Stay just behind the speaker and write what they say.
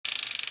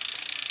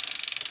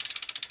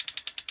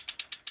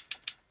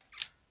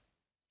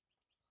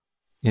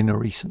In a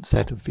recent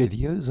set of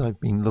videos, I've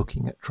been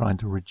looking at trying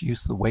to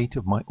reduce the weight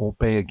of my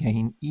Obey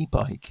Again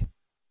e-bike.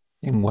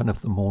 In one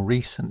of the more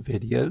recent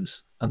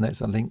videos, and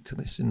there's a link to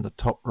this in the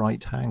top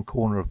right hand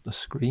corner of the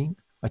screen,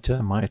 I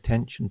turned my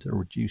attention to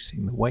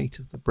reducing the weight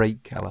of the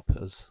brake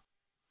calipers.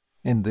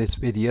 In this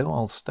video,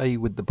 I'll stay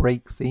with the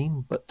brake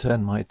theme, but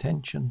turn my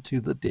attention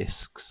to the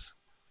discs.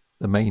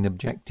 The main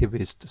objective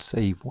is to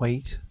save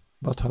weight,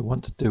 but I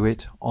want to do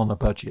it on a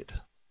budget.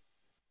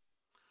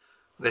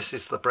 This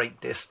is the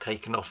brake disc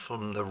taken off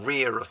from the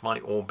rear of my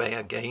Obey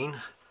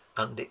Again,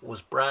 and it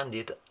was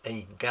branded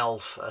a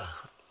Galfer.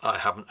 I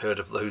haven't heard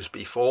of those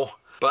before,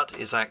 but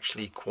is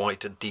actually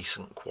quite a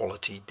decent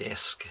quality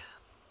disc.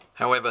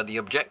 However, the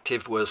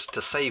objective was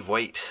to save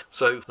weight,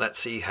 so let's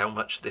see how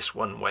much this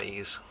one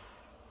weighs.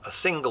 A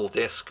single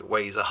disc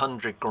weighs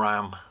 100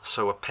 gram,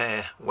 so a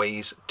pair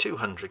weighs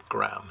 200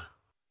 gram.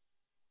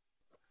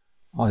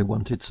 I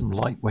wanted some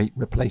lightweight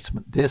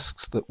replacement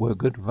discs that were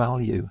good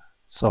value,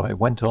 so I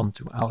went on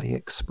to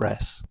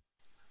Aliexpress.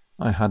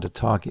 I had a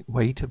target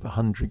weight of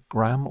 100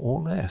 gram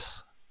or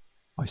less.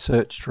 I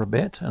searched for a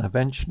bit and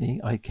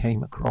eventually I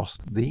came across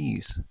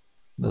these.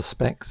 The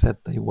spec said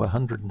they were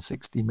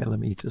 160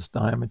 millimeters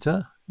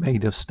diameter,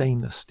 made of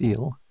stainless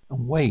steel,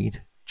 and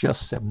weighed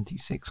just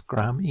 76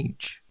 gram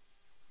each.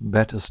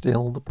 Better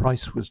still, the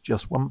price was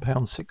just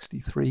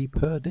 £1.63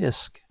 per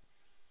disc.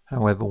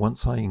 However,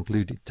 once I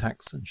included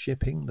tax and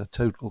shipping, the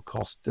total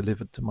cost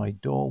delivered to my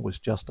door was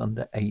just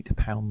under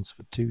 £8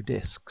 for 2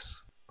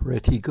 discs.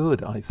 Pretty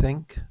good, I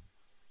think.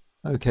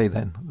 Okay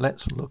then,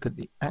 let's look at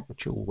the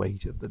actual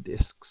weight of the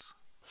discs.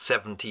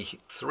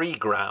 73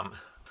 gram.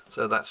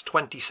 So that's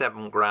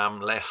 27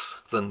 gram less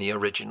than the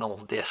original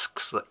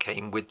discs that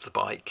came with the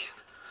bike.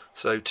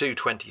 So 2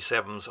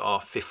 27s are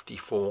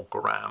 54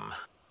 gram.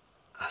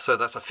 So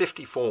that's a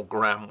 54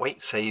 gram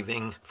weight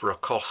saving for a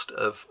cost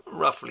of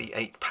roughly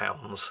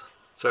 £8.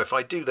 So if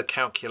I do the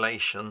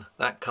calculation,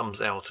 that comes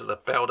out at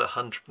about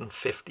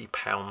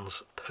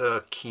 £150 per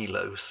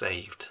kilo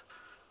saved.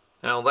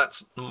 Now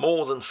that's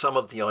more than some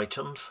of the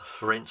items,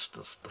 for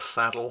instance the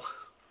saddle.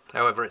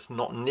 However, it's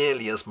not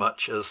nearly as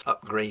much as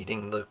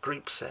upgrading the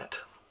group set.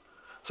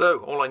 So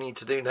all I need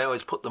to do now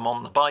is put them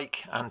on the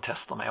bike and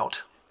test them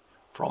out.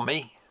 From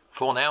me,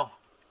 for now,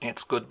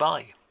 it's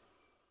goodbye.